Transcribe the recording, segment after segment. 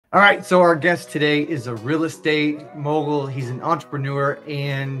All right, so our guest today is a real estate mogul. He's an entrepreneur,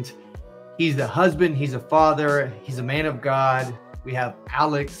 and he's a husband, he's a father, he's a man of God. We have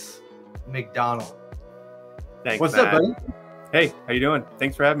Alex McDonald. Thanks, What's Matt. up, buddy? Hey, how you doing?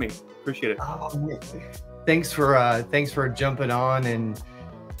 Thanks for having me. Appreciate it. Thanks for jumping on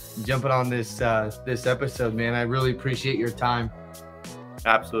this episode, man. I really appreciate your time.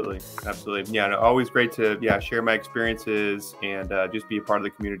 Absolutely. Yeah, and always great to share my experiences and just be a part of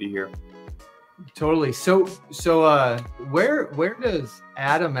the community here. Totally. So where does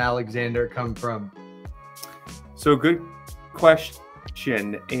Adam Alexander come from? So good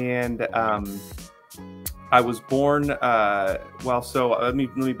question. And I was born so let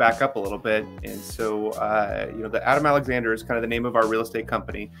me back up a little bit. And so the Adam Alexander is kind of the name of our real estate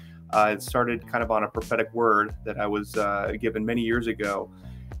company. It started kind of on a prophetic word that I was given many years ago.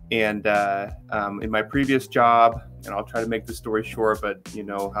 And in my previous job, and I'll try to make this story short, but you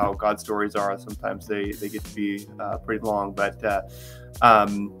know how God's stories are, sometimes they get to be pretty long. But I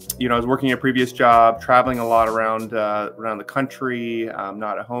was working a previous job, traveling a lot around the country,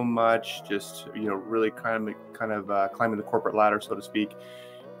 not at home much, just really kind of climbing the corporate ladder, so to speak.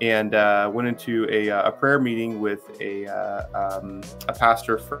 And went into a prayer meeting with a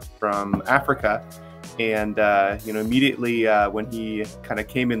pastor from Africa. And immediately when he kind of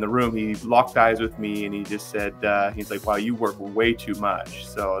came in the room, he locked eyes with me and he just said, he's like, "Wow, you work way too much."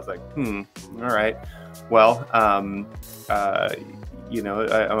 So I was like, all right. Well, I'm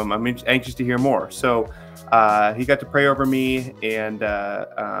anxious to hear more. So he got to pray over me and,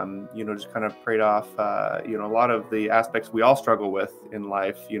 just kind of prayed off, a lot of the aspects we all struggle with in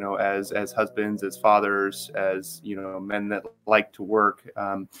life, as husbands, as fathers, as, men that like to work.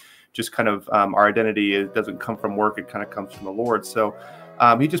 Just kind of our identity doesn't come from work. It kind of comes from the Lord. So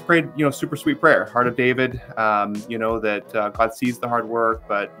he just prayed, super sweet prayer, Heart of David, that God sees the hard work,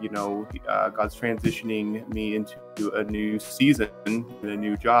 but, God's transitioning me into a new season and a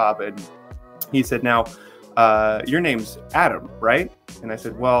new job. And he said, "Now, your name's Adam, right?" And I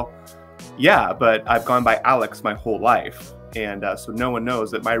said, "Well, yeah, but I've gone by Alex my whole life. And so no one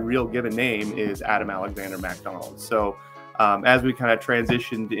knows that my real given name is Adam Alexander McDonald." So as we kind of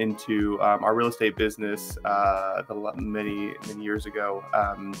transitioned into our real estate business many years ago,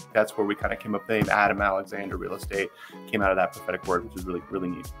 that's where we kind of came up with the name Adam Alexander Real Estate. Came out of that prophetic word, which is really, really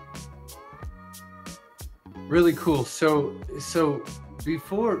neat. Really cool. So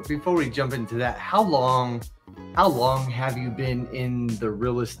before we jump into that, how long have you been in the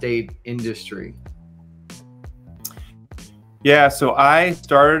real estate industry? Yeah, so I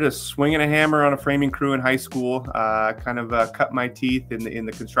started swinging a hammer on a framing crew in high school. Cut my teeth in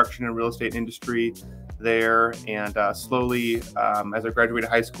the construction and real estate industry there, and slowly, as I graduated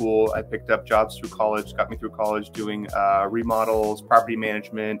high school, I picked up jobs through college. Got me through college doing remodels, property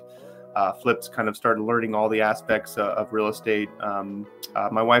management, flips. Kind of started learning all the aspects of real estate.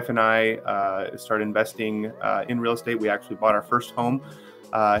 My wife and I started investing in real estate. We actually bought our first home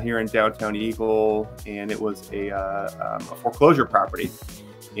here in downtown Eagle, and it was a foreclosure property.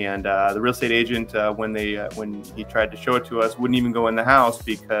 And the real estate agent, when he tried to show it to us, wouldn't even go in the house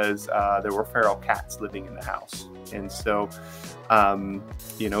because there were feral cats living in the house. And so,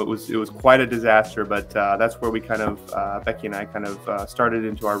 it was quite a disaster. But that's where we kind of, Becky and I, kind of started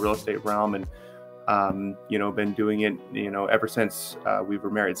into our real estate realm, and been doing it, ever since we were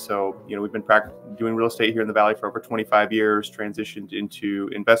married. So, we've been doing real estate here in the Valley for over 25 years, transitioned into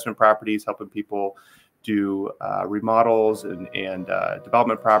investment properties, helping people do remodels and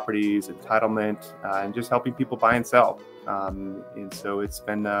development properties, entitlement, and just helping people buy and sell. And so it's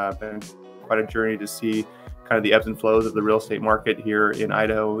been quite a journey to see kind of the ebbs and flows of the real estate market here in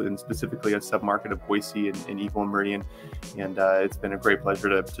Idaho, and specifically a sub-market of Boise and Eagle and Meridian. And it's been a great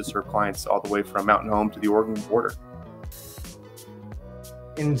pleasure to serve clients all the way from Mountain Home to the Oregon border.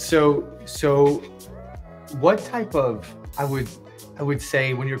 And so what type of, I would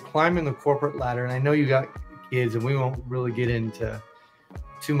say, when you're climbing the corporate ladder, and I know you got kids, and we won't really get into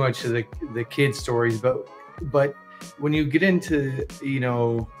too much of the kid stories, but when you get into,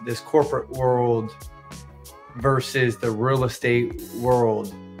 this corporate world versus the real estate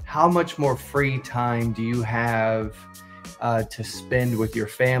world, how much more free time do you have to spend with your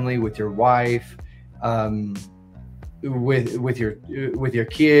family, with your wife, with your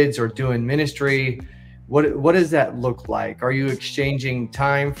kids, or doing ministry? What does that look like? Are you exchanging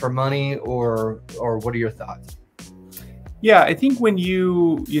time for money, or what are your thoughts? Yeah, I think when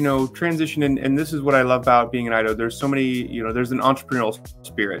you transition, and this is what I love about being in Idaho, there's so many, there's an entrepreneurial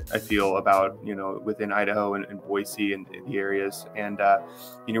spirit, I feel, about, within Idaho and Boise and the areas. And,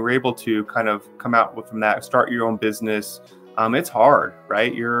 we're able to kind of come out from that, start your own business, it's hard,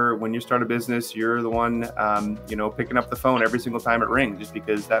 right? When you start a business, you're the one, picking up the phone every single time it rings, just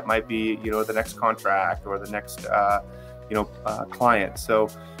because that might be, the next contract or the next, client. So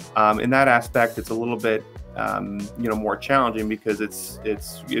in that aspect, it's a little bit, more challenging, because it's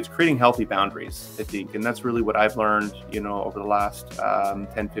creating healthy boundaries, I think. And that's really what I've learned, over the last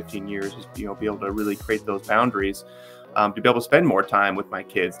 10, 15 years is, be able to really create those boundaries, to be able to spend more time with my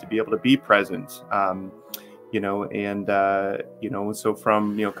kids, to be able to be present, so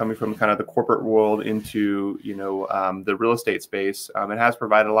from, coming from kind of the corporate world into, the real estate space, it has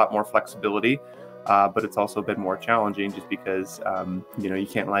provided a lot more flexibility. But it's also been more challenging, just because, you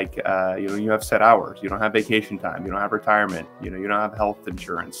can't you have set hours, you don't have vacation time, you don't have retirement, you don't have health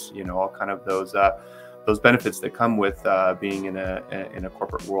insurance, all kind of those benefits that come with being in a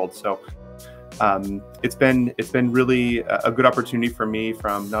corporate world. So it's been really a good opportunity for me,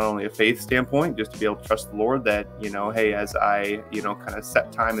 from not only a faith standpoint, just to be able to trust the Lord that, hey, as I, kind of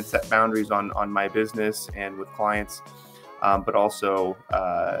set time and set boundaries on my business and with clients, but also,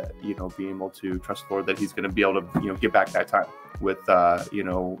 being able to trust the Lord that He's going to be able to, give back that time with, finding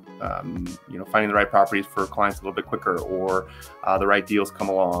the right properties for clients a little bit quicker, or the right deals come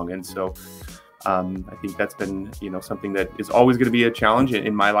along. And so I think that's been, something that is always going to be a challenge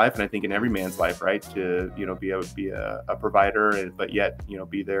in my life, and I think in every man's life, right? To, be able to be a provider, but yet,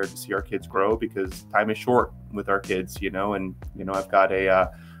 be there to see our kids grow, because time is short with our kids, and, I've got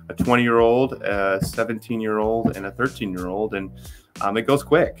a 20-year-old, a 17-year-old, and a 13-year-old, and it goes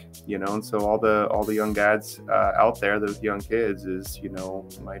quick, and so all the young dads out there, those young kids, is,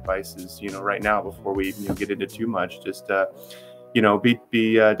 my advice is, right now, before we get into too much, just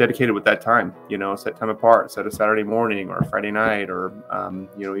be dedicated with that time, set time apart, set a Saturday morning or a Friday night, or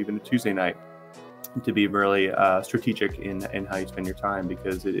even a Tuesday night, to be really strategic in how you spend your time,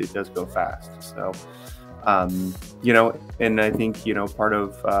 because it does go fast. So and I think, part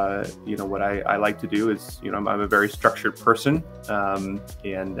of, what I like to do is, I'm a very structured person.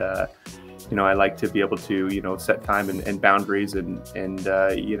 I like to be able to, set time and boundaries. And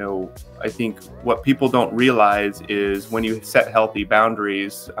I think what people don't realize is, when you set healthy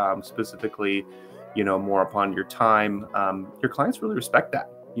boundaries, specifically, more upon your time, your clients really respect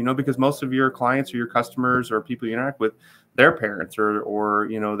that, because most of your clients or your customers or people you interact with, their parents or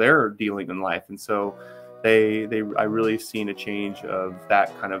they're dealing in life. And so I really seen a change of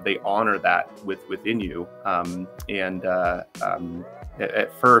that kind of, they honor that within you.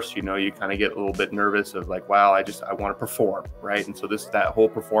 At first, you kind of get a little bit nervous of like, wow, I want to perform, right? And so that whole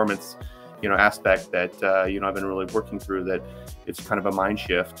performance, aspect that, I've been really working through, that it's kind of a mind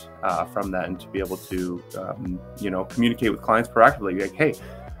shift from that, and to be able to, communicate with clients proactively, like, hey,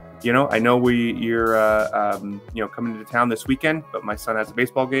 I know you're coming into town this weekend, but my son has a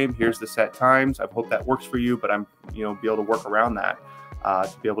baseball game. Here's the set times. I hope that works for you, but I'm, be able to work around that,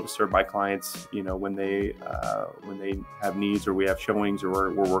 to be able to serve my clients, when they have needs, or we have showings,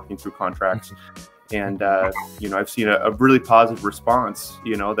 or we're working through contracts. And, I've seen a really positive response,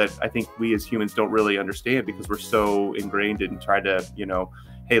 that I think we as humans don't really understand, because we're so ingrained in trying to,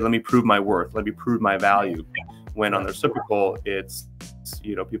 hey, let me prove my worth. Let me prove my value. When on the reciprocal, it's,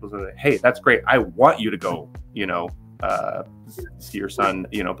 people say, hey, that's great. I want you to go, see your son,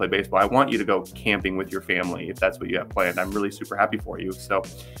 play baseball. I want you to go camping with your family, if that's what you have planned. I'm really super happy for you. So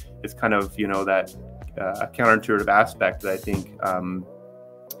it's kind of, that counterintuitive aspect that I think,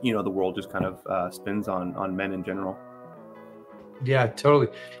 the world just kind of spins on men in general. Yeah, totally.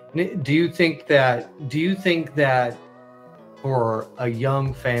 Do you think that for a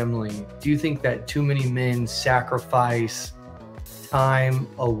young family, do you think that too many men sacrifice time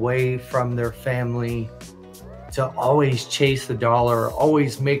away from their family to always chase the dollar,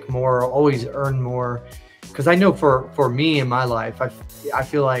 always make more, always earn more? Because I know for me in my life, I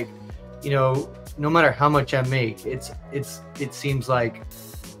feel like, no matter how much I make, it seems like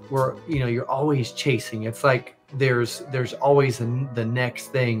you're always chasing. It's like there's always the next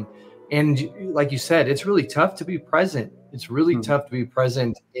thing. And like you said, it's really tough to be present. It's really tough to be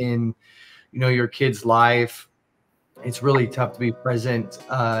present in, your kid's life. It's really tough to be present.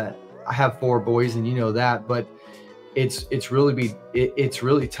 I have 4 boys, and that, but it's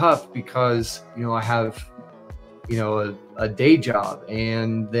really tough, because, I have, a day job,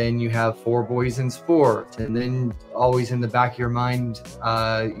 and then you have 4 boys in sports, and then always in the back of your mind,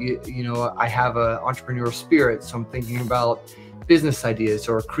 I have an entrepreneurial spirit, so I'm thinking about business ideas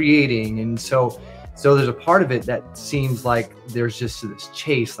or creating. And so there's a part of it that seems like there's just this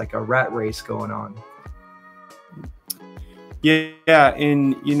chase, like a rat race going on. Yeah,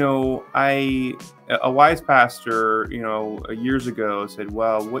 and a wise pastor, years ago said,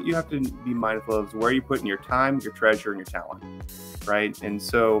 well, what you have to be mindful of is where you put in your time, your treasure, and your talent, right? And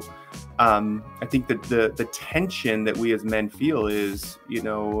so, I think that the tension that we as men feel is,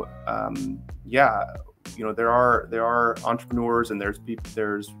 there are entrepreneurs, and there's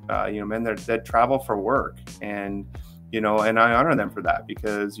men that travel for work, and and I honor them for that,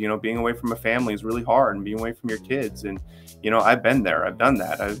 because being away from a family is really hard, and being away from your kids, and I've been there, I've done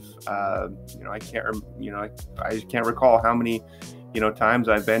that, I can't recall how many times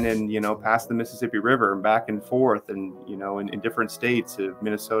I've been in past the Mississippi River and back and forth, and in different states of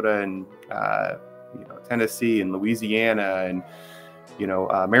Minnesota and Tennessee and Louisiana and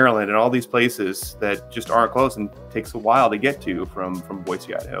Maryland, and all these places that just aren't close and takes a while to get to from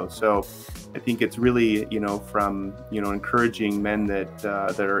Boise, Idaho. So I think it's really, from, encouraging men that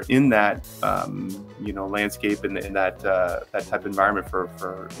are in that, landscape and in that type of environment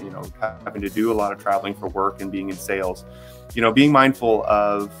for having to do a lot of traveling for work and being in sales, being mindful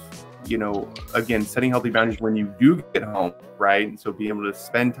of, again, setting healthy boundaries when you do get home, right? And so being able to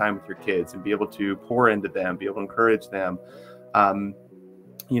spend time with your kids and be able to pour into them, be able to encourage them.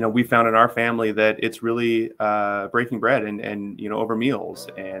 We found in our family that it's really breaking bread and over meals,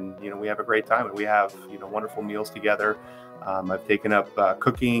 and we have a great time, and we have wonderful meals together. I've taken up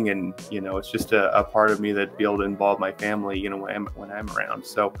cooking, and it's just a part of me that be able to involve my family when I'm around.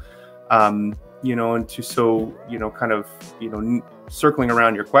 So and kind of circling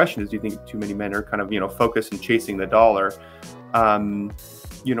around your question is, do you think too many men are kind of focused and chasing the dollar?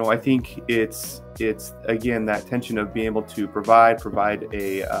 I think it's again that tension of being able to provide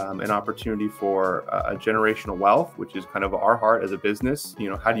an opportunity for a generational wealth, which is kind of our heart as a business.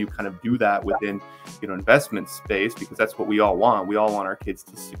 How do you kind of do that within investment space, because that's what we all want. We all want our kids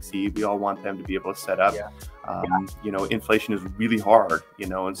to succeed. We all want them to be able to set up. Inflation is really hard,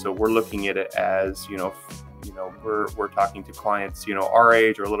 and so we're looking at it as we're talking to clients our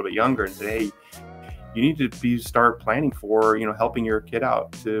age or a little bit younger and say, hey, you need to start planning for, helping your kid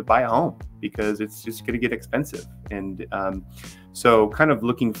out to buy a home, because it's just going to get expensive. And so kind of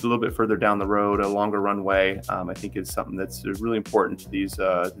looking a little bit further down the road, a longer runway, I think is something that's really important to these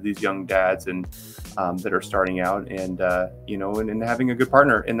young dads and that are starting out, and, and having a good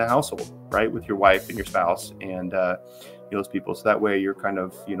partner in the household, right, with your wife and your spouse and those people. So that way you're kind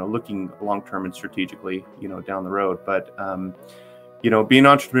of, looking long-term and strategically, down the road. But being an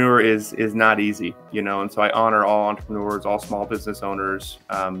entrepreneur is not easy, and so I honor all entrepreneurs, all small business owners,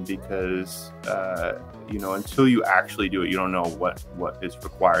 because, until you actually do it, you don't know what is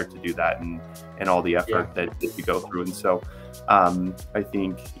required to do that and all the effort that you go through. And so I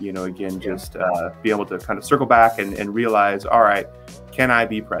think, again, just be able to kind of circle back and realize, all right, can I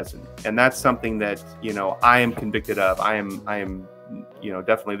be present? And that's something that, I am convicted of. I am,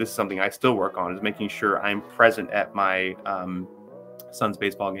 definitely, this is something I still work on, is making sure I'm present at my, son's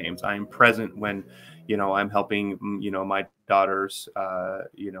baseball games. I'm present when, I'm helping, my daughters,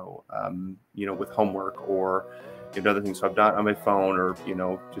 with homework or other things. So I'm not on my phone or,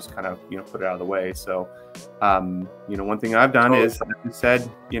 just kind of, put it out of the way. So, one thing I've done is I said,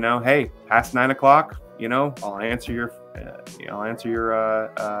 hey, past 9 o'clock, I'll answer your,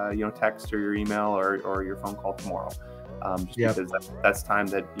 text or your email or your phone call tomorrow. Because that's time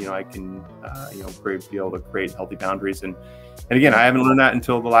that, I can, be able to create healthy boundaries. And again, I haven't learned that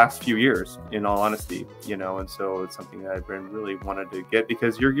until the last few years, in all honesty, and so it's something that I've been really wanted to get,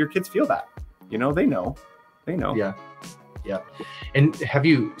 because your kids feel that, they know. Yeah. And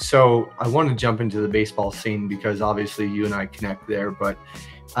so I want to jump into the baseball scene, because obviously you and I connect there, but,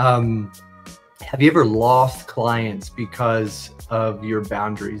 have you ever lost clients because of your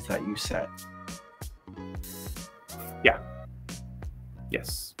boundaries that you set? Yeah.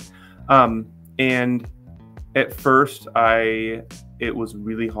 Yes. And at first it was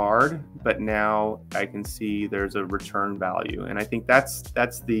really hard, but now I can see there's a return value. And I think that's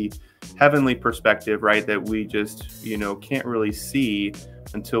the heavenly perspective, right? That we just, can't really see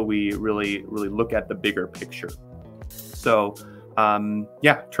until we really look at the bigger picture. So,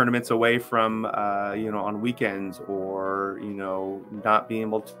 tournaments away from, on weekends, or, not being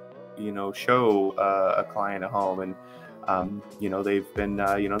able to, show a client at home, and they've been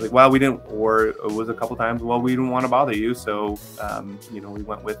like, well, we didn't, or it was a couple times, well, we didn't want to bother you, so we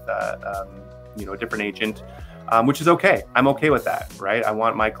went with a different agent, which is okay. I'm okay with that, right? I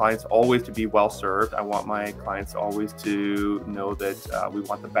want my clients always to be well served. I want my clients always to know that we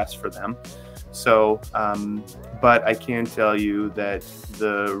want the best for them. So, but I can tell you that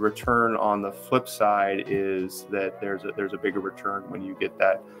the return on the flip side is that there's a bigger return when you get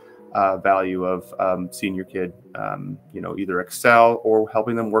that value of seeing your kid, either excel or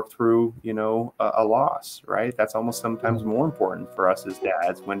helping them work through, a loss, right? That's almost sometimes more important for us as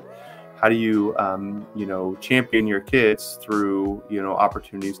dads. How do you, champion your kids through,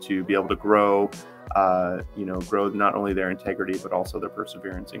 opportunities to be able to grow, grow not only their integrity, but also their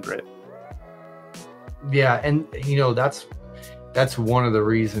perseverance and grit. Yeah. And, that's one of the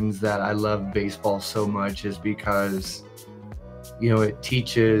reasons that I love baseball so much, is because, it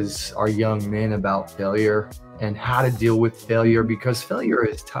teaches our young men about failure and how to deal with failure, because failure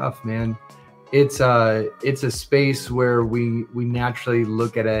is tough, man. It's a space where we naturally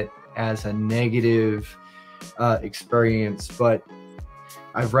look at it as a negative experience. But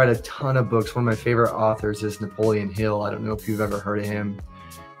I've read a ton of books. One of my favorite authors is Napoleon Hill. I don't know if you've ever heard of him,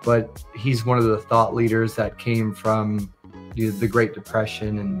 but he's one of the thought leaders that came from the Great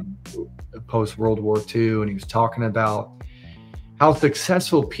Depression and post World War II. And he was talking about how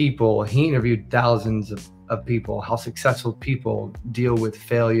successful people, he interviewed thousands of people, how successful people deal with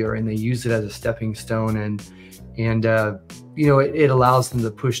failure, and they use it as a stepping stone, and it allows them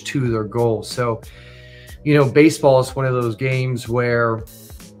to push to their goals. So, baseball is one of those games where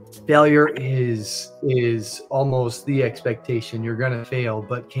failure is almost the expectation. You're going to fail,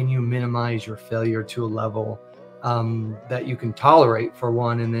 but can you minimize your failure to a level that you can tolerate, for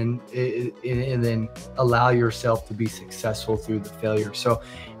one, and then allow yourself to be successful through the failure. So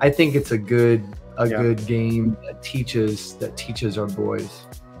I think it's a good game that teaches our boys.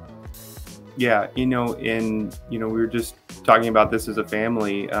 Yeah, we were just talking about this as a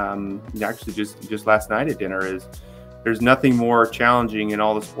family. Actually, just last night at dinner, there's nothing more challenging in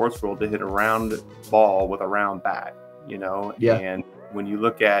all the sports world to hit a round ball with a round bat. Yeah. And when you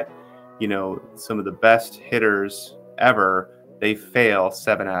look at some of the best hitters ever, they fail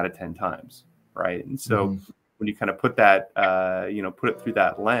 7 out of 10 times, right? And so when you kind of put that, put it through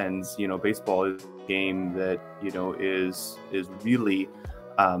that lens, baseball is a game that is really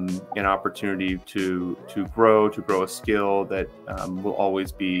an opportunity to grow a skill that will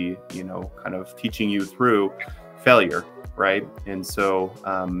always be kind of teaching you through failure, right? And so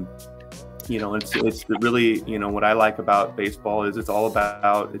it's really, what I like about baseball is it's all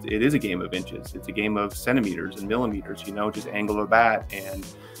about, it is a game of inches. It's a game of centimeters and millimeters, just angle of bat and,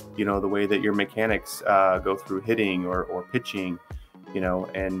 the way that your mechanics go through hitting or pitching, so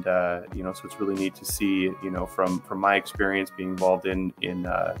it's really neat to see, from my experience being involved in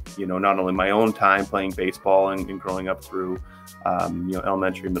not only my own time playing baseball and growing up through,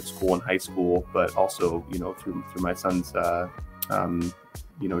 elementary, middle school and high school, but also, through my son's,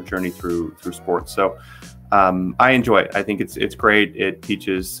 journey through sports. So I enjoy it. I think it's great. It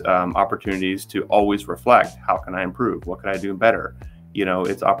teaches opportunities to always reflect. How can I improve? What can I do better?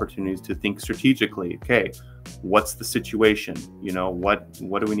 It's opportunities to think strategically. Okay, what's the situation? What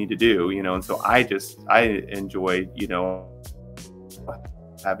do we need to do? And so I enjoy,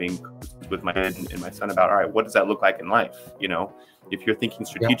 having with my kid and my son about, all right, what does that look like in life? If you're thinking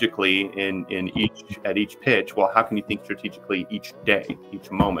strategically at each pitch, well, how can you think strategically each day,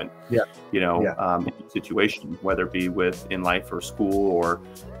 each moment? In each situation, whether it be in life or school or,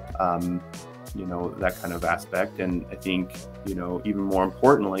 that kind of aspect. And I think, even more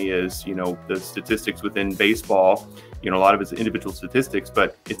importantly is, the statistics within baseball, a lot of it's individual statistics,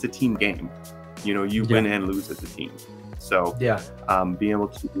 but it's a team game. You win and lose as a team. So being able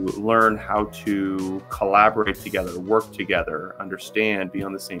to learn how to collaborate together, work together, understand, be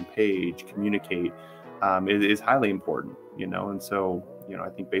on the same page, communicate, is highly important, and so, I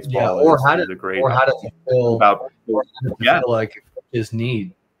think baseball is a great, how to fulfill like a coach's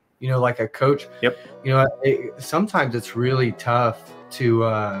need, like a coach. Yep. Sometimes it's really tough to,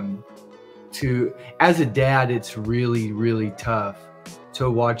 as a dad, it's really, really tough to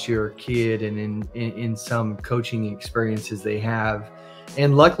watch your kid and in some coaching experiences they have.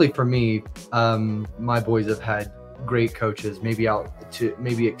 And luckily for me, my boys have had great coaches, maybe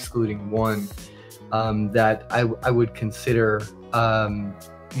excluding one, that I would consider, I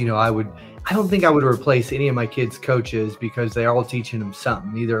don't think I would replace any of my kids' coaches, because they're all teaching them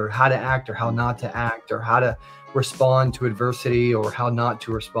something, either how to act or how not to act, or how to respond to adversity or how not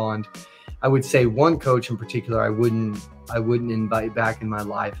to respond. I would say one coach in particular I wouldn't invite back in my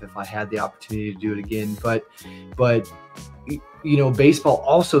life if I had the opportunity to do it again. But baseball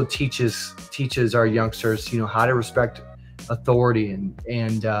also teaches our youngsters, how to respect authority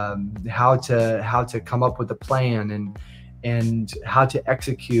and how to come up with a plan and how to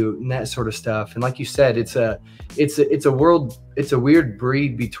execute and that sort of stuff. And like you said, it's a weird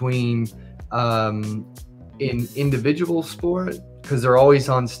breed between in individual sport, because they're always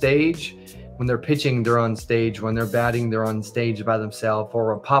on stage. when they're pitching, they're on stage. When they're batting, they're on stage by themselves,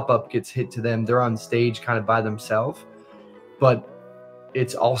 or a pop-up gets hit to them, they're on stage kind of by themselves. But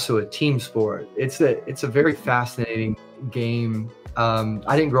it's also a team sport. It's a very fascinating game.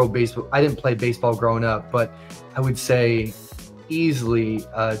 I didn't play baseball growing up, but I would say easily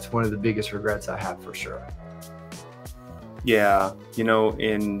it's one of the biggest regrets I have, for sure. Yeah,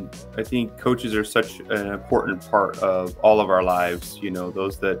 and I think coaches are such an important part of all of our lives.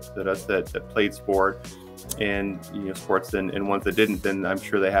 Those that played sport and sports and ones that didn't, then I'm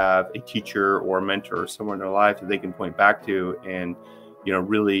sure they have a teacher or a mentor or someone in their life that they can point back to and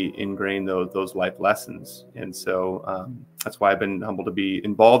really ingrain those life lessons. And so that's why I've been humbled to be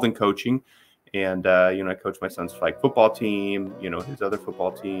involved in coaching. And I coach my son's flag football team, his other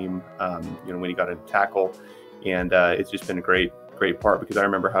football team, when he got into tackle. And it's just been a great part, because I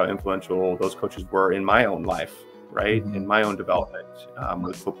remember how influential those coaches were in my own life, right? In my own development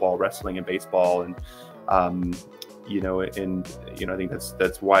with football, wrestling, and baseball. And, I think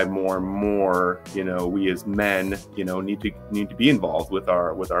that's why more and more, we as men, need to be involved with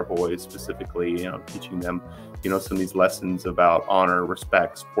our boys, specifically, teaching them, some of these lessons about honor,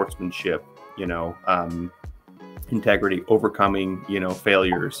 respect, sportsmanship, integrity, overcoming,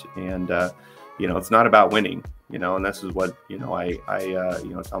 failures. And, it's not about winning, and this is what, I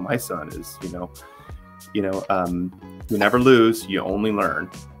tell my son is, you never lose, you only learn.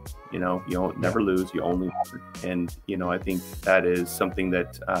 You don't never lose, you only learn. And, I think that is something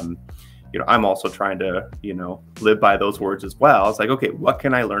that, I'm also trying to, live by those words as well. It's like, okay, what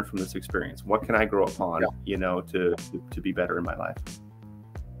can I learn from this experience? What can I grow upon, to be better in my life?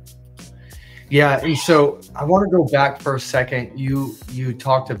 Yeah. And so I want to go back for a second. You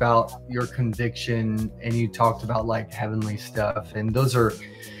talked about your conviction, and you talked about like heavenly stuff. And those are,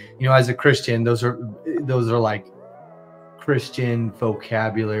 as a Christian, those are like Christian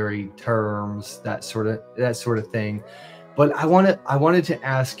vocabulary terms, that sort of thing. But I wanted to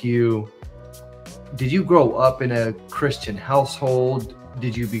ask you, did you grow up in a Christian household?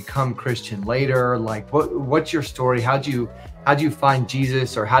 Did you become Christian later? Like what's your story? How'd you find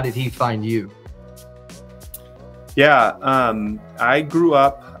Jesus, or how did he find you? Yeah, I grew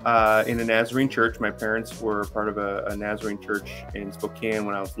up in a Nazarene church. My parents were part of a Nazarene church in Spokane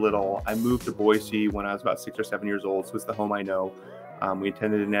when I was little. I moved to Boise when I was about 6 or 7 years old, so it's the home I know. We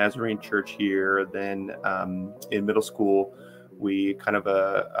attended a Nazarene church here. Then in middle school, we kind of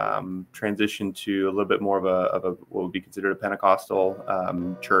transitioned to a little bit more of a what would be considered a Pentecostal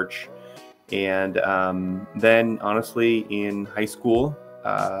church. And then, honestly, in high school,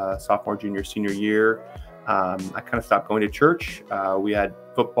 sophomore, junior, senior year, I kind of stopped going to church. We had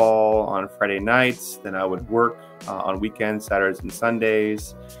football on Friday nights. Then I would work on weekends, Saturdays and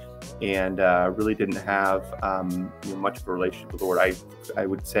Sundays, and really didn't have much of a relationship with the Lord. I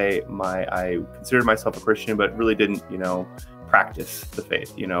would say I considered myself a Christian, but really didn't practice the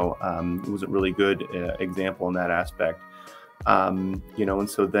faith. It wasn't really good example in that aspect. And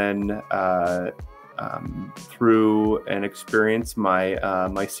so then through an experience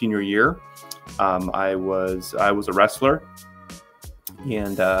my senior year, I was a wrestler,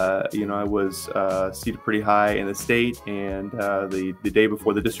 and I was seated pretty high in the state. And the day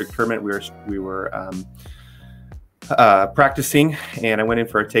before the district tournament, we were practicing, and I went in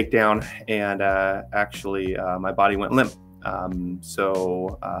for a takedown, and actually my body went limp.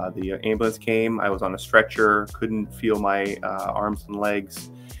 So the ambulance came. I was on a stretcher, couldn't feel my arms and legs,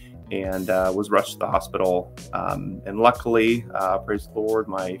 and was rushed to the hospital. And luckily, praise the Lord,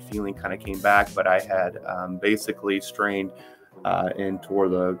 my feeling kind of came back, but I had basically strained and tore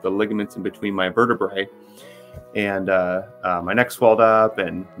the ligaments in between my vertebrae, and my neck swelled up,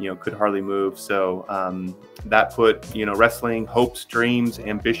 and could hardly move. So that put wrestling, hopes, dreams,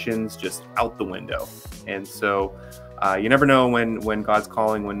 ambitions just out the window. And so you never know when God's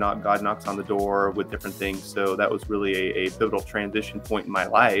calling, when not. God knocks on the door with different things. So that was really a pivotal transition point in my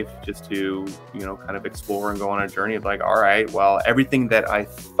life, just to kind of explore and go on a journey of like, all right, well, everything that I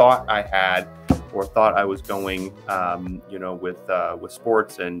thought I had or thought I was going, with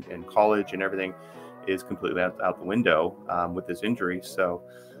sports and college and everything, is completely out the window with this injury. So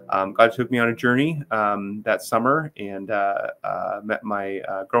God took me on a journey that summer, and met my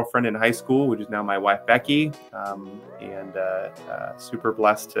girlfriend in high school, which is now my wife, Becky, and super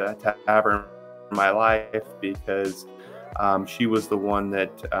blessed to have her in my life, because she was the one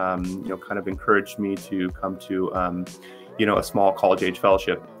that kind of encouraged me to come to a small college age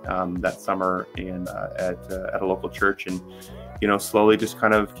fellowship that summer, and at a local church. And slowly just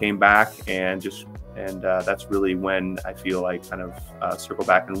kind of came back and that's really when I feel like kind of circled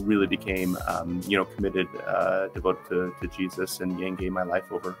back and really became, committed, devoted to Jesus and gave my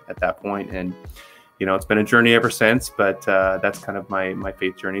life over at that point. And, it's been a journey ever since, but that's kind of my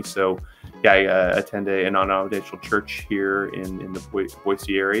faith journey. So yeah, I attend a non-denominational church here in the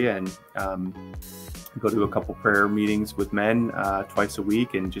Boise area, and go to a couple prayer meetings with men twice a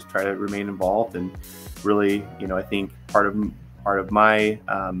week and just try to remain involved. And really, I think part of my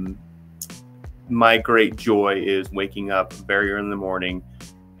my great joy is waking up very early in the morning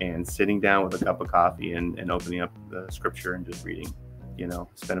and sitting down with a cup of coffee and opening up the scripture and just reading.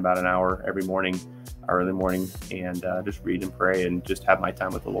 Spend about an hour every morning, early morning, and just read and pray and just have my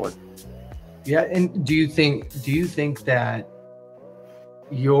time with the Lord. Yeah. And do you think that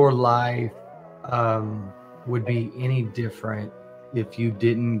your life would be any different if you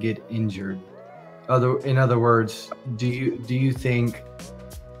didn't get injured? In other words, do you think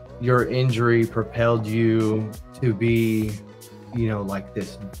your injury propelled you to be, like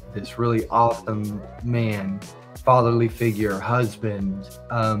this really awesome man, fatherly figure, husband,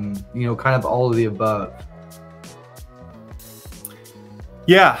 kind of all of the above?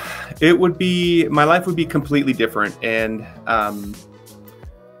 Yeah, my life would be completely different. And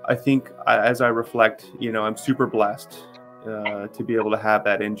I think as I reflect, I'm super blessed to be able to have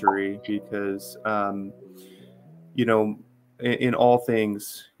that injury because, in all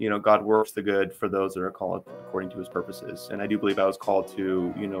things, God works the good for those that are called according to his purposes. And I do believe I was called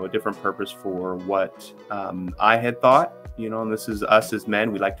to, a different purpose for what I had thought, and this is us as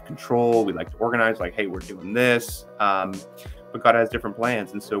men. We like to control, we like to organize, like, hey, we're doing this. But God has different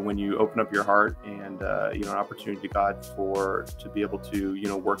plans. And so when you open up your heart and, an opportunity to God to be able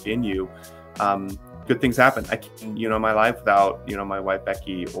to, work in you, good things happen. I can, my life without, my wife,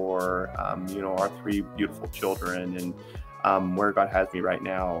 Becky, or, our 3 beautiful children, and where God has me right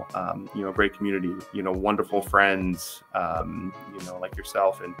now, a great community, wonderful friends, like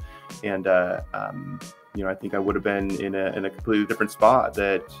yourself. And I think I would have been in a completely different spot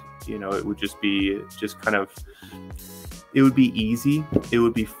that, it would it would be easy. It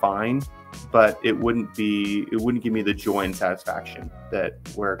would be fine, but it wouldn't give me the joy and satisfaction that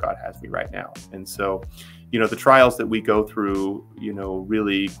where God has me right now. And so, the trials that we go through,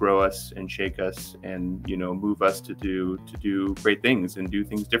 really grow us and shake us and, move us to do great things and do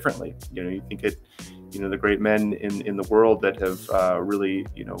things differently. You think the great men in the world that have really,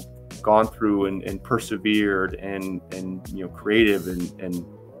 gone through and persevered and creative and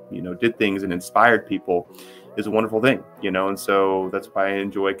did things and inspired people is a wonderful thing, and so that's why I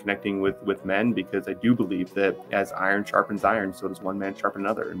enjoy connecting with men, because I do believe that as iron sharpens iron, so does one man sharpen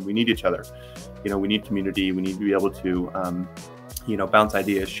another, and we need each other. We need community. We need to be able to, bounce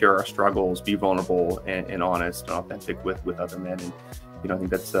ideas, share our struggles, be vulnerable and honest and authentic with other men. And, I think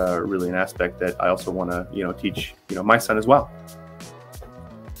that's really an aspect that I also want to, teach, my son as well.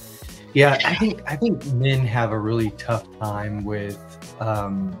 Yeah, I think men have a really tough time with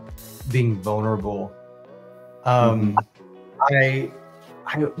being vulnerable. I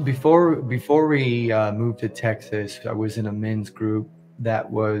before we moved to Texas, I was in a men's group that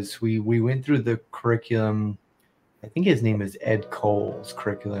was we went through the curriculum. I think his name is Ed Cole's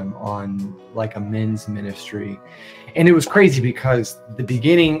curriculum on like a men's ministry, and it was crazy because the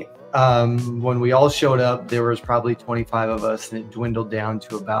beginning, when we all showed up, there was probably 25 of us, and it dwindled down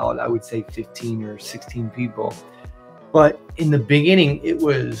to about, I would say, 15 or 16 people. But in the beginning, it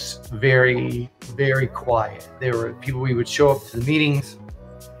was very, very quiet. There were people, we would show up to the meetings.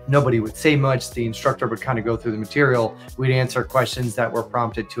 Nobody would say much. The instructor would kind of go through the material. We'd answer questions that were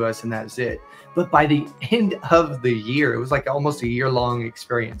prompted to us, and that's it. But by the end of the year, it was like almost a year-long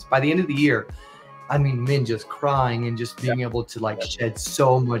experience. By the end of the year, I mean, men just crying and just being able to like shed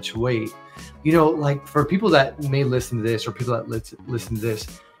so much weight. Like for people that may listen to this or people that listen to this,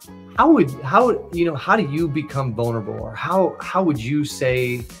 how do you become vulnerable, or how would you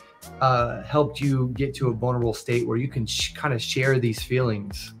say helped you get to a vulnerable state where you can kind of share these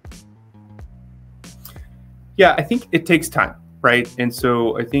feelings? Yeah, I think it takes time, right? And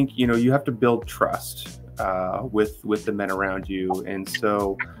so I think, you have to build trust with the men around you. And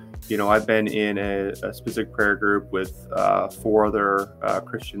so, I've been in a specific prayer group with 4 other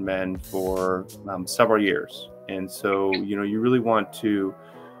Christian men for several years. And so, you really want to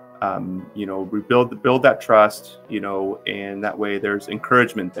build that trust, and that way there's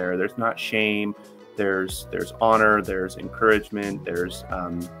encouragement there. There's not shame. There's honor. There's encouragement. There's,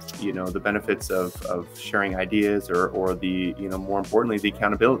 the benefits of sharing ideas or the, more importantly, the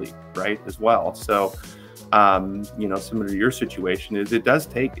accountability, right, as well. So, similar to your situation is it does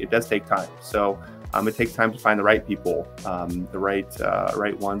take time. So it takes time to find the right people, the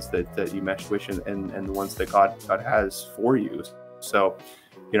right ones that you mesh with, and the ones that God has for you. So,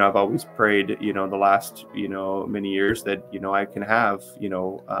 I've always prayed, the last, many years that, I can have,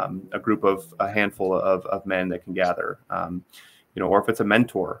 a group of a handful of men that can gather, or if it's a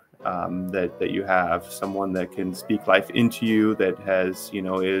mentor, that you have someone that can speak life into you, that has,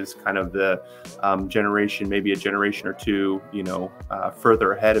 is kind of the generation, maybe a generation or two,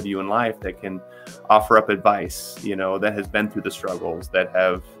 further ahead of you in life, that can offer up advice, that has been through the struggles, that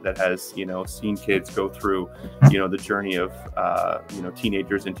has, seen kids go through, the journey of,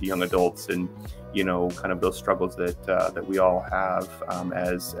 teenagers into young adults, and, kind of those struggles that we all have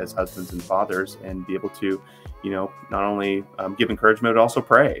as husbands and fathers, and be able to, not only give encouragement, but also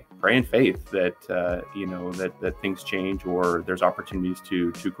pray in faith that, that things change, or there's opportunities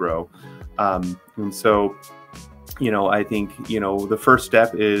to grow. And so, I think, the first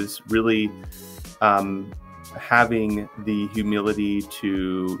step is really having the humility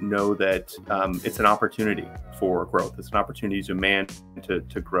to know that it's an opportunity for growth. It's an opportunity as a man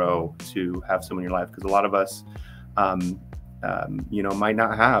to grow, to have someone in your life. Because a lot of us, might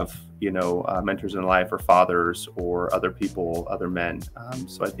not have, mentors in life, or fathers, or other people, other men.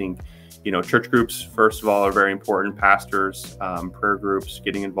 So I think, church groups, first of all, are very important. Pastors, prayer groups,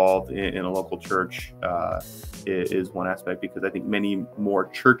 getting involved in a local church is one aspect, because I think many more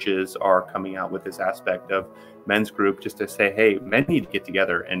churches are coming out with this aspect of men's group, just to say, hey, men need to get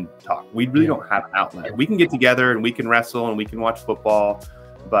together and talk. We really don't have an outlet. We can get together and we can wrestle and we can watch football,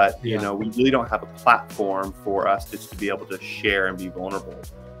 but we really don't have a platform for us just to be able to share and be vulnerable.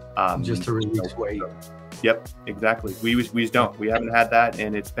 Just to release weight. Yep, exactly. We just don't. We haven't had that,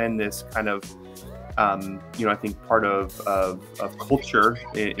 and it's been this kind of, I think part of culture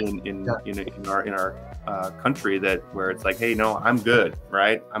in our country, that where it's like, hey, no, I'm good,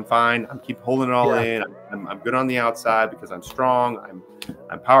 right? I'm fine. I'm keep holding it all in. I'm good on the outside because I'm strong.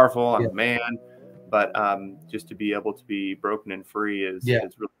 I'm powerful. I'm a man. But just to be able to be broken and free is really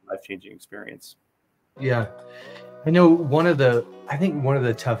a life-changing experience. Yeah. I know one of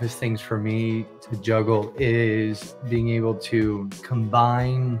the toughest things for me to juggle is being able to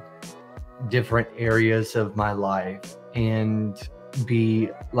combine different areas of my life and be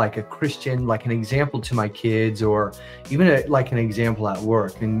like a Christian, like an example to my kids, or even like an example at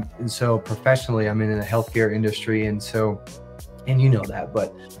work. And so professionally, I'm in the healthcare industry. And so, and you know that,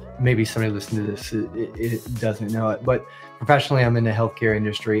 but maybe somebody listening to this, it doesn't know it, but professionally, I'm in the healthcare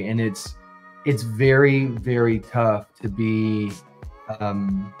industry, and it's very, very tough to be,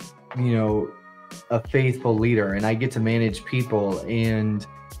 a faithful leader, and I get to manage people, and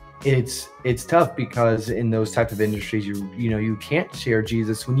it's tough because in those type of industries, you can't share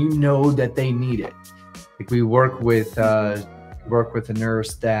Jesus when you know that they need it. Like we work with a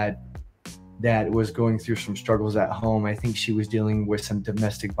nurse that was going through some struggles at home. I think she was dealing with some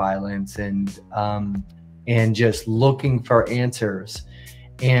domestic violence and just looking for answers.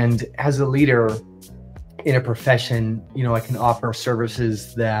 And as a leader in a profession, I can offer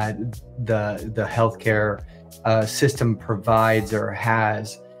services that the healthcare system provides or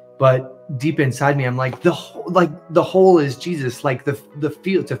has. But deep inside me, I'm like, the hole is Jesus. Like to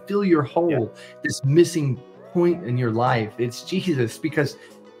fill your hole, this missing point in your life, it's Jesus, because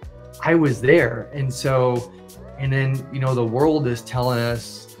I was there. And so, and then, the world is telling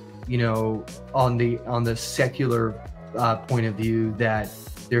us, on the secular point of view, that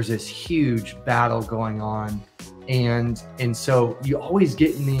there's this huge battle going on. And so you always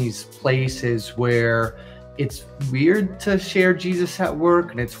get in these places where it's weird to share Jesus at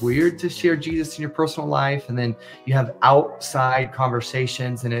work, and it's weird to share Jesus in your personal life. And then you have outside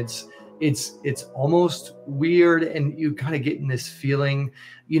conversations, and it's almost weird. And you kind of get in this feeling,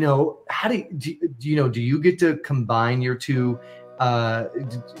 how do you get to combine your two? Do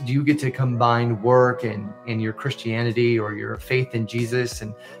you get to combine work and your Christianity or your faith in Jesus?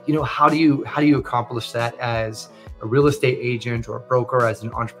 And, how do you accomplish that as a real estate agent or a broker, as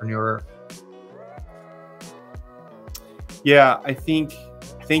an entrepreneur? Yeah,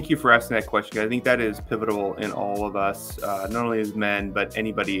 thank you for asking that question. I think that is pivotal in all of us, not only as men, but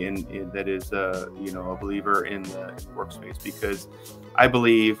anybody that is a believer in the workspace, because I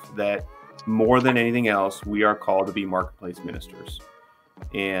believe that more than anything else, we are called to be marketplace ministers.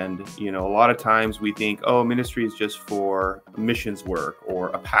 And, a lot of times we think, oh, ministry is just for missions work, or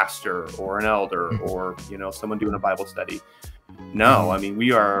a pastor, or an elder, or, someone doing a Bible study. No, I mean,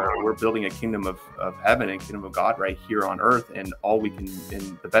 we're building a kingdom of heaven and kingdom of God right here on earth. And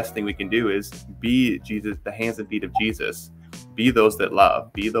the best thing we can do is be Jesus, the hands and feet of Jesus, be those that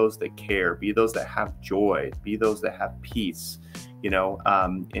love, be those that care, be those that have joy, be those that have peace,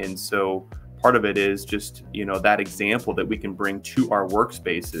 and so part of it is just, you know, that example that we can bring to our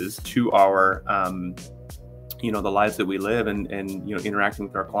workspaces, to our, you know, the lives that we live, and, you know, interacting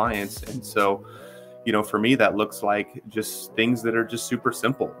with our clients. And so, you know, for me, that looks like just things that are just super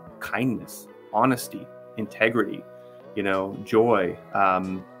simple: kindness, honesty, integrity, you know, joy,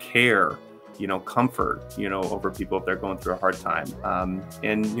 care, you know, comfort, you know, over people if they're going through a hard time.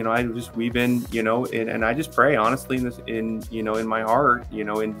 And, you know, I just weave in, you know, and I just pray honestly you know, in my heart, you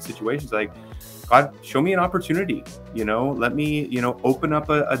know, in situations like, God, show me an opportunity, you know, let me, you know, open up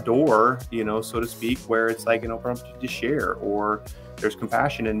a door, you know, so to speak, where it's like an opportunity to share, or there's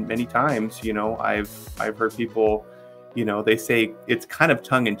compassion. And many times, you know, I've heard people, you know, they say it's kind of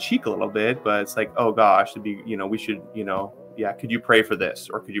tongue in cheek a little bit, but it's like, oh gosh, it'd be, you know, we should, you know, yeah, could you pray for this,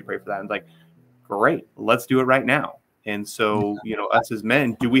 or could you pray for that? And like, great, let's do it right now. And so, you know, us as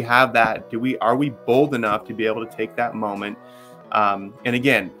men, do we have that? Are we bold enough to be able to take that moment? And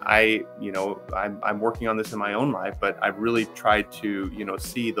again, you know, I'm working on this in my own life, but I've really tried to, you know,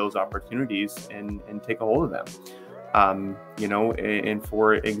 see those opportunities and take a hold of them. You know, and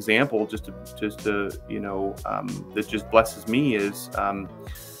for example, just to, you know, that just blesses me is,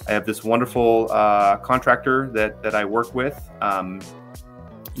 I have this wonderful, contractor that I work with.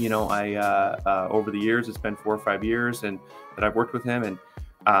 You know, over the years, it's been 4 or 5 years and that I've worked with him, and,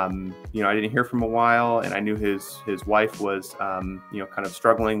 you know, I didn't hear from him a while, and I knew his wife was, you know, kind of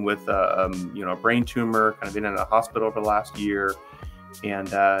struggling with, you know, a brain tumor, kind of been in a hospital over the last year. And,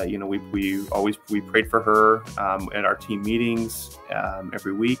 you know, we prayed for her, at our team meetings,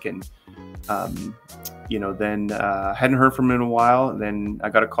 every week. And, you know, then, hadn't heard from him in a while. And then I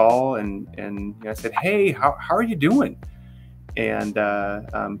got a call, and I said, hey, how are you doing?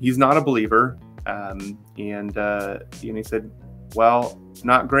 And, he's not a believer. And he said, well,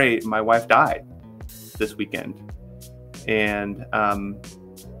 not great. My wife died this weekend, and,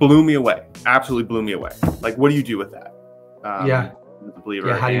 blew me away. Absolutely blew me away. Like, what do you do with that? Yeah. As a believer.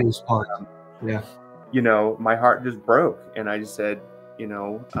 Yeah. How do you respond? Yeah. You know, my heart just broke, and I just said, you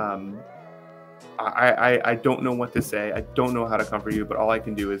know, I don't know what to say. I don't know how to comfort you, but all I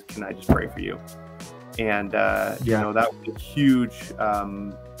can do is, can I just pray for you? And, you know, that was a huge,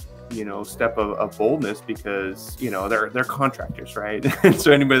 you know, step of boldness, because, you know, they're contractors, right? And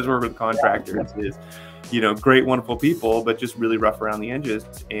so anybody that's worked with contractors is, you know, great, wonderful people, but just really rough around the edges.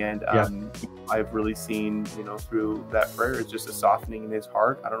 And, I've really seen, you know, through that prayer is just a softening in his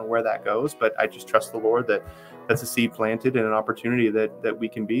heart. I don't know where that goes, but I just trust the Lord that that's a seed planted and an opportunity that we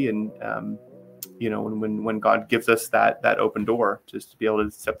can be. And, you know, when God gives us that open door, just to be able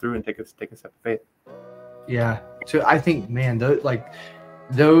to step through and take a step of faith. Yeah. So I think, man, so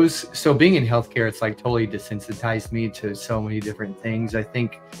being in healthcare, it's like totally desensitized me to so many different things, I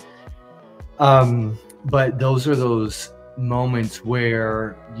think. But those are those moments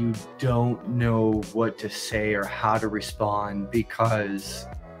where you don't know what to say or how to respond, because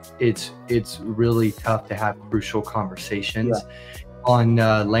it's really tough to have crucial conversations. On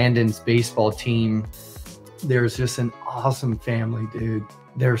Landon's baseball team, there's just an awesome family, dude.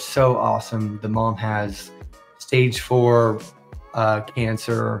 They're so awesome. The mom has stage 4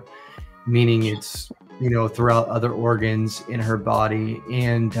 cancer, meaning it's, you know, throughout other organs in her body.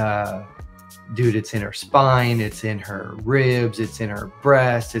 And dude, it's in her spine, it's in her ribs, it's in her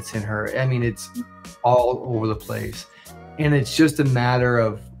breast, it's in her, I mean, it's all over the place. And it's just a matter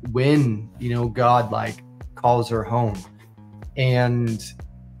of when, you know, God like calls her home. And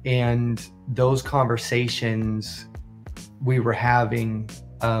those conversations we were having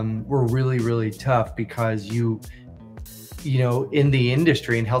were really, really tough, because you know, in the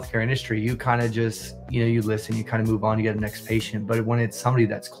industry, in healthcare industry, you kind of just, you know, you listen, you kind of move on, you get the next patient. But when it's somebody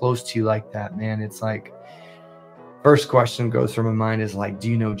that's close to you like that, man, it's like, first question goes through my mind is like, do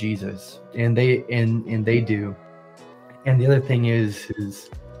you know Jesus? And they do. And the other thing is,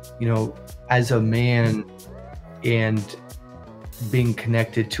 you know, as a man and being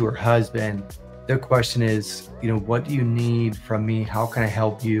connected to her husband, the question is, you know, what do you need from me? How can I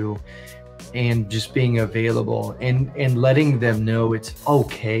help you? And just being available and letting them know it's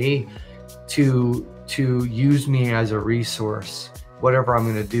okay to use me as a resource. Whatever I'm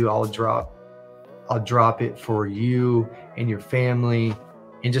going to do, I'll drop it for you and your family,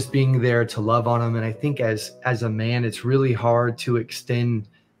 and just being there to love on them. And I think as a man, it's really hard to extend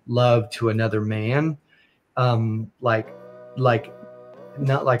love to another man, like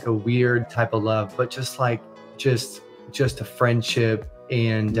not like a weird type of love, but just like just a friendship.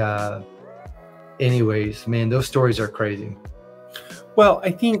 And anyways, man, those stories are crazy. Well, I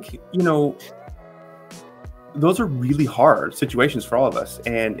think, you know, those are really hard situations for all of us.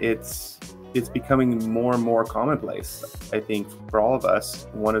 And it's, it's becoming more and more commonplace, I think, for all of us.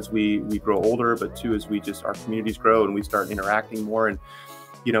 One, as we grow older, but two, as our communities grow and we start interacting more. And,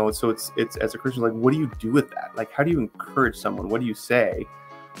 so it's as a Christian, like, what do you do with that? Like, how do you encourage someone? What do you say?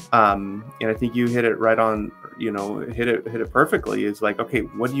 And I think you hit it right on, hit it perfectly. Is like, okay,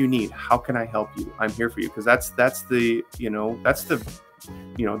 what do you need? How can I help you? I'm here for you. Because that's the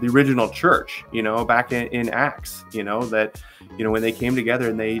original church, back in Acts, that, when they came together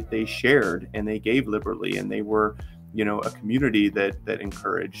and they shared and they gave liberally, and they were, a community that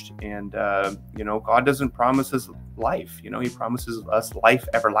encouraged. And, God doesn't promise us life, he promises us life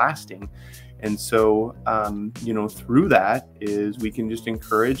everlasting. And so, through that is we can just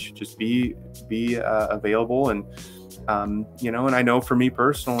encourage, just be available. And, and I know for me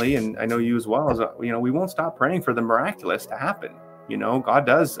personally, and I know you as well, is, we won't stop praying for the miraculous to happen. God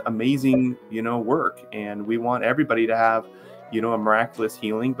does amazing, work, and we want everybody to have, a miraculous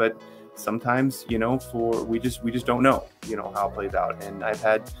healing. But sometimes, we just don't know, how it plays out. And I've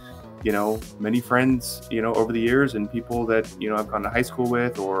had, many friends, over the years, and people that, I've gone to high school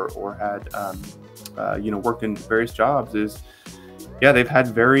with, or had, worked in various jobs, they've had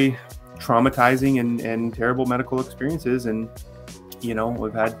very traumatizing and terrible medical experiences. And,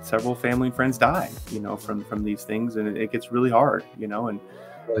 we've had several family and friends die, from these things, and it gets really hard, and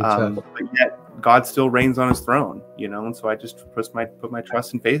but yet God still reigns on his throne, and so I just put my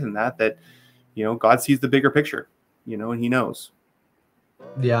trust and faith in that, God sees the bigger picture, and he knows.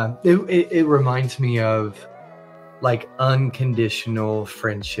 Yeah, it reminds me of like unconditional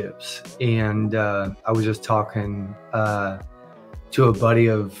friendships. And I was just talking to a buddy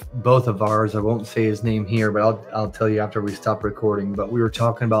of both of ours. I won't say his name here, but I'll tell you after we stop recording. But we were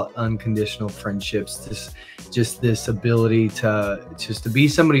talking about unconditional friendships, just this ability to be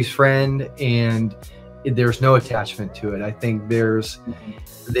somebody's friend, and there's no attachment to it. I think there's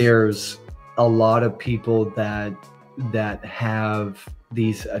a lot of people that have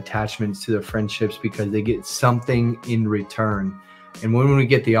these attachments to their friendships because they get something in return. And when we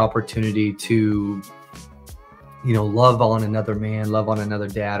get the opportunity to, love on another man, love on another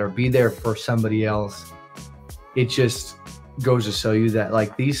dad, or be there for somebody else, it just goes to show you that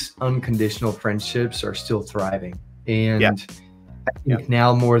like these unconditional friendships are still thriving. And I think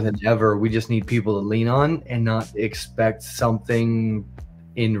now more than ever, we just need people to lean on and not expect something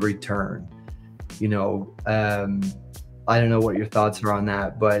in return. I don't know what your thoughts are on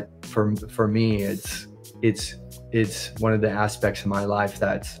that, but for me, it's one of the aspects of my life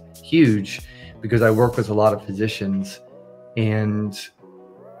that's huge, because I work with a lot of physicians, and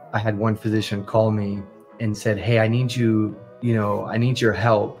I had one physician call me and said, "Hey, I need you, I need your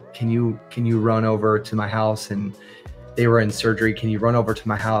help. Can you run over to my house?" And they were in surgery. "Can you run over to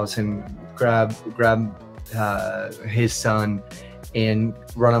my house and grab his son and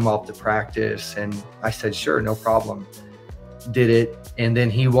run him off to practice?" And I said, "Sure, no problem." Did it, and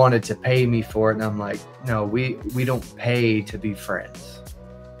then he wanted to pay me for it, and I'm like, "No, we don't pay to be friends."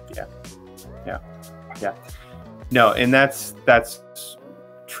 Yeah. No, and that's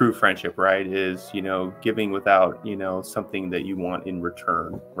true friendship, right? Is, giving without, something that you want in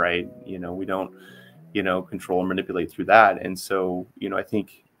return, right? We don't, control and manipulate through that. And so, I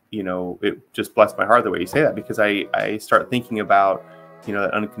think, it just blessed my heart the way you say that, because I start thinking about,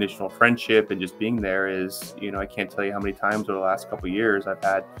 that unconditional friendship and just being there is, I can't tell you how many times over the last couple of years I've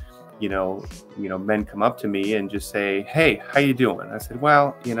had, men come up to me and just say, "Hey, how you doing?" I said,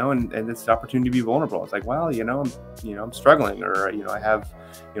 "Well, and it's an opportunity to be vulnerable." I was like, "Well, I'm struggling, or, I have,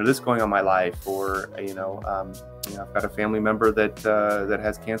 this going on in my life, or, I've got a family member that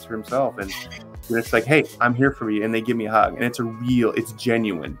has cancer himself." And it's like, "Hey, I'm here for you." And they give me a hug, and it's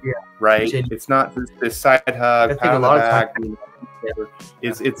genuine, right? It's not this side hug, pat on the back.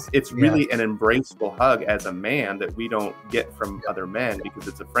 It's really an embraceful hug as a man that we don't get from other men, because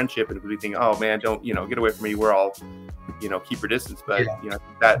it's a friendship, and we think, "Oh man, don't, get away from me. We're all, keep your distance." But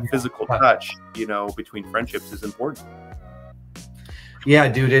that physical touch, between friendships is important. Yeah,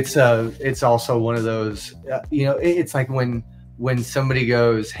 dude, it's also one of those, it's like when somebody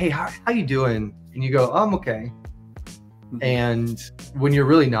goes, "Hey, how you doing?" And you go, "Oh, I'm okay." And when you're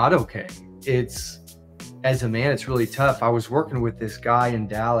really not okay, as a man, it's really tough. I was working with this guy in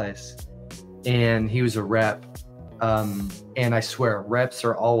Dallas, and he was a rep. And I swear, reps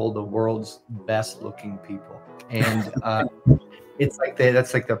are all the world's best looking people. And it's like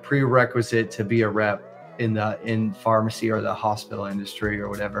that's like the prerequisite to be a rep in pharmacy or the hospital industry or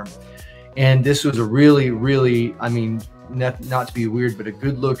whatever. And this was a really, really, I mean, not to be weird, but a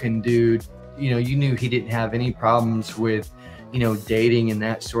good looking dude. You knew he didn't have any problems with, dating and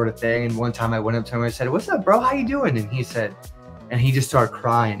that sort of thing. And one time I went up to him and I said, "What's up, bro? How you doing?" And he said, and he just started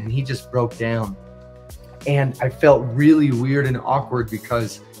crying and he just broke down. And I felt really weird and awkward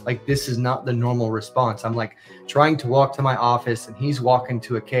because like, this is not the normal response. I'm like trying to walk to my office and he's walking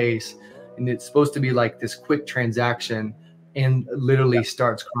to a case, and it's supposed to be like this quick transaction, and literally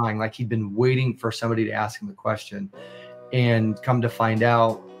starts crying like he'd been waiting for somebody to ask him the question. And come to find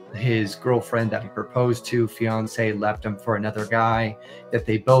out, his girlfriend that he proposed to, fiance, left him for another guy that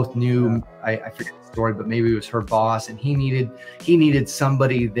they both knew. I forget the story, but maybe it was her boss, and he needed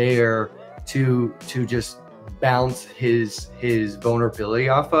somebody there to just bounce his vulnerability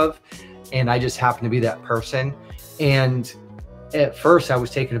off of. And I just happened to be that person. And at first I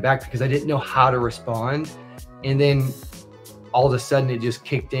was taken aback because I didn't know how to respond. And then all of a sudden it just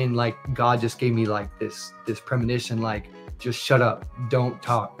kicked in, like God just gave me like this premonition, like, just shut up, don't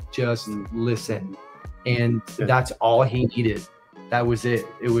talk, just listen. And that's all he needed. That was it.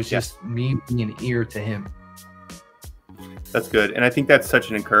 It was just me being an ear to him. That's good. And I think that's such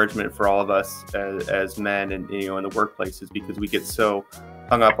an encouragement for all of us as men, and, you know, in the workplaces, because we get so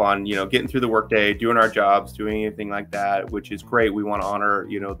hung up on, you know, getting through the workday, doing our jobs, doing anything like that, which is great. We want to honor,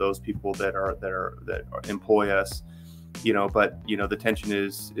 you know, those people that employ us, you know, but, you know, the tension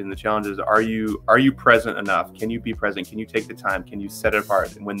is, and the challenge is, are you present enough? Can you be present? Can you take the time? Can you set it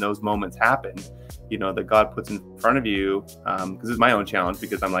apart? And when those moments happen, you know, that God puts in front of you, because it's my own challenge,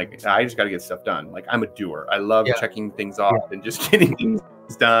 because I'm like, I just got to get stuff done. Like, I'm a doer. I love checking things off and just getting things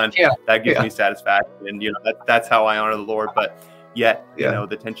done. That gives me satisfaction. And, you know, that's how I honor the Lord. But yet, you know,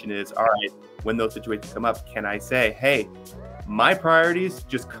 the tension is, all right, when those situations come up, can I say, hey, my priorities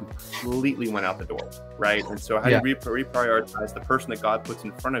just completely went out the door, right? And so how do you reprioritize the person that God puts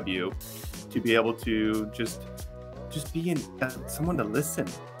in front of you to be able to just be someone to listen,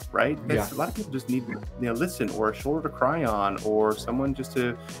 right? A lot of people just need, you know, listen, or a shoulder to cry on, or someone just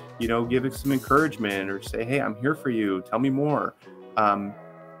to, you know, give it some encouragement, or say, hey, I'm here for you, tell me more.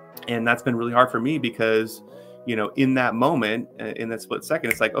 And that's been really hard for me, because, you know, in that moment, in that split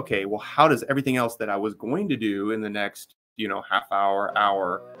second, it's like, okay, well, how does everything else that I was going to do in the next, you know, half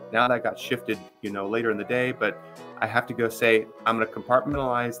hour, now that got shifted, you know, later in the day, but I have to go say, I'm going to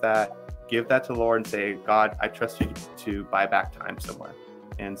compartmentalize that, give that to the Lord, and say, God, I trust you to buy back time somewhere.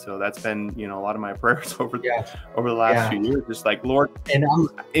 And so that's been, you know, a lot of my prayers over the last few years, just like, Lord, and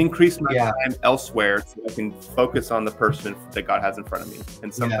increase my time elsewhere so I can focus on the person that God has in front of me.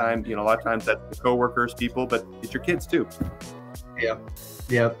 And sometimes, you know, a lot of times that's the coworkers, people, but it's your kids too.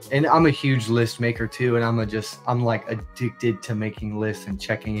 Yeah. And I'm a huge list maker too. And I'm like addicted to making lists and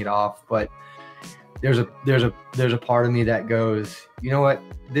checking it off. But there's a part of me that goes, you know what,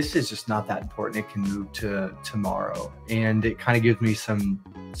 this is just not that important. It can move to tomorrow. And it kind of gives me some,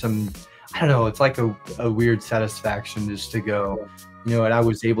 I don't know, it's like a weird satisfaction just to go, you know what, I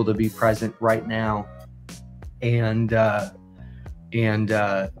was able to be present right now. And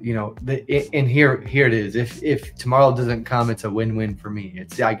you know, and here it is. If tomorrow doesn't come, it's a win-win for me.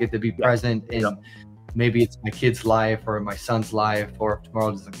 I get to be present in maybe it's my kid's life or my son's life, or if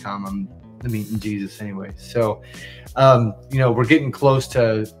tomorrow doesn't come, I'm meeting Jesus anyway. So, you know, we're getting close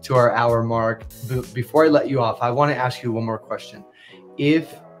to our hour mark. Before I let you off, I want to ask you one more question.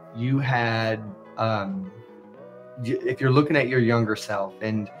 If you had, if you're looking at your younger self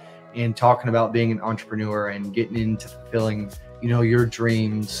and talking about being an entrepreneur and getting into fulfilling, you know, your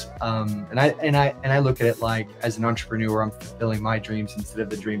dreams, and I look at it like, as an entrepreneur, I'm fulfilling my dreams instead of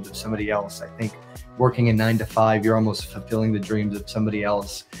the dreams of somebody else. I think working a 9 to 5, you're almost fulfilling the dreams of somebody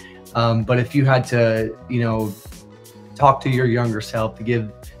else. But if you had to, you know, talk to your younger self to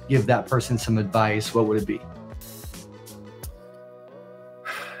give that person some advice, what would it be?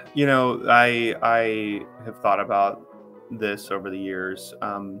 You know, I have thought about this over the years.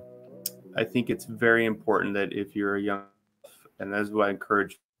 I think it's very important that if you're a young, and that's what I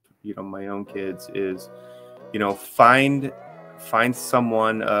encourage, you know, my own kids is, you know, find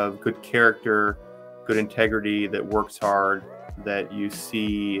someone of good character, good integrity, that works hard, that you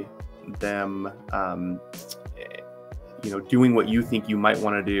see them, you know, doing what you think you might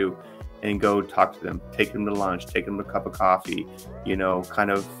want to do, and go talk to them, take them to lunch, take them to a cup of coffee, you know, kind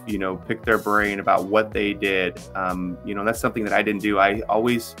of, you know, pick their brain about what they did. You know, that's something that I didn't do. I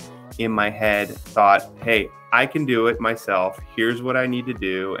always in my head thought, hey, I can do it myself. Here's what I need to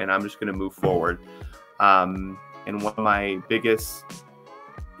do, and I'm just going to move forward. And one of my biggest,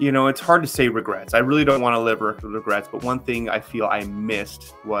 you know, it's hard to say regrets. I really don't want to live with regrets, but one thing I feel I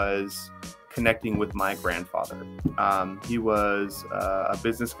missed was connecting with my grandfather. He was a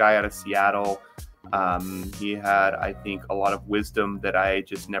business guy out of Seattle, He had, I think, a lot of wisdom that I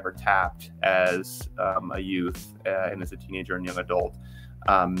just never tapped as a youth and as a teenager and young adult.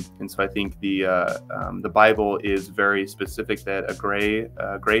 And so I think the Bible is very specific that a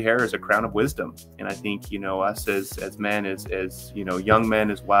gray hair is a crown of wisdom. And I think, us as men, as young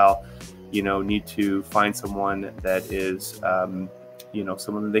men as well, need to find someone that is,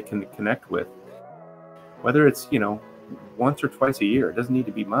 someone that they can connect with, whether it's, once or twice a year. It doesn't need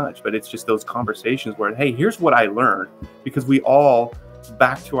to be much, but it's just those conversations where, hey, here's what I learned, because we all,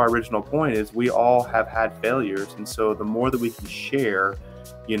 back to our original point, is we all have had failures. And so the more that we can share,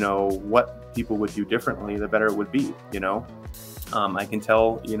 what people would do differently, the better it would be. I can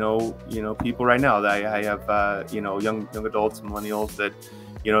tell, people right now that I have, young adults, millennials that,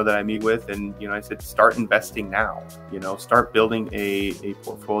 that I meet with, and, I said, start investing now, start building a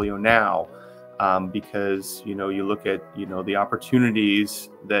portfolio now. Because, you look at, the opportunities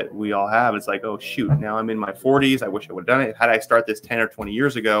that we all have. It's like, oh, shoot, now I'm in my 40s. I wish I would have done it. Had I started this 10 or 20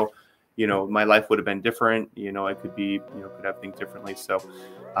 years ago, my life would have been different. I could be, could have things differently. So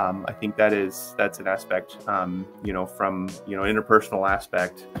I think that's an aspect, from, interpersonal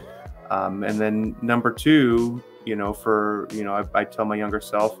aspect. And then number two, I tell my younger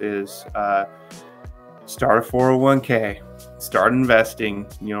self is start a 401k. Start investing,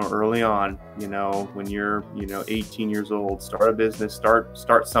 early on, when you're, 18 years old, start a business,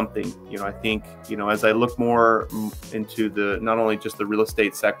 start something. I think, as I look more into not only just the real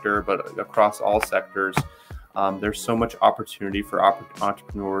estate sector, but across all sectors, there's so much opportunity for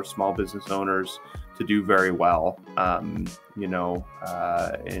entrepreneurs, small business owners to do very well, and,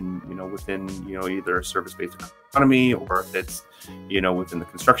 within, either a service-based economy, or if it's, within the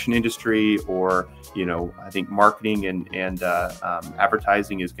construction industry, or, I think marketing and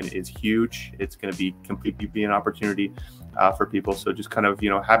advertising is huge. It's going to be completely be an opportunity for people. So just kind of,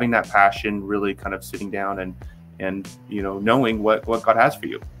 having that passion, really kind of sitting down and knowing what God has for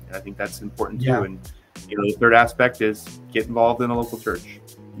you. And I think that's important too. And, the third aspect is get involved in a local church.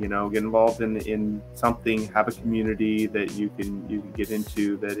 Get involved in something, have a community that you can get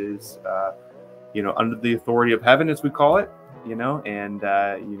into that is, under the authority of heaven, as we call it, and,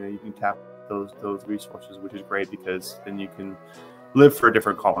 you can tap those resources, which is great, because then you can live for a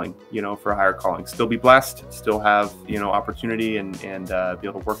different calling, for a higher calling, still be blessed, still have, opportunity and be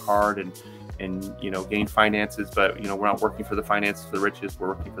able to work hard and gain finances. But, we're not working for the finances of the riches. We're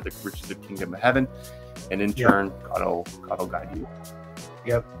working for the riches of the kingdom of heaven. And in turn, God will guide you.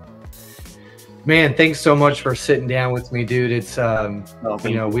 Yep. Man, thanks so much for sitting down with me, dude. It's,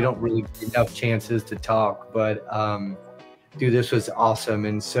 we don't really get enough chances to talk, but, dude, this was awesome.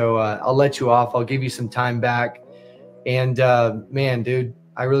 And so I'll let you off. I'll give you some time back. And man, dude,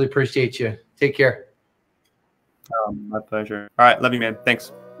 I really appreciate you. Take care. My pleasure. All right. Love you, man.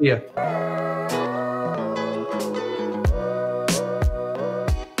 Thanks. Yeah.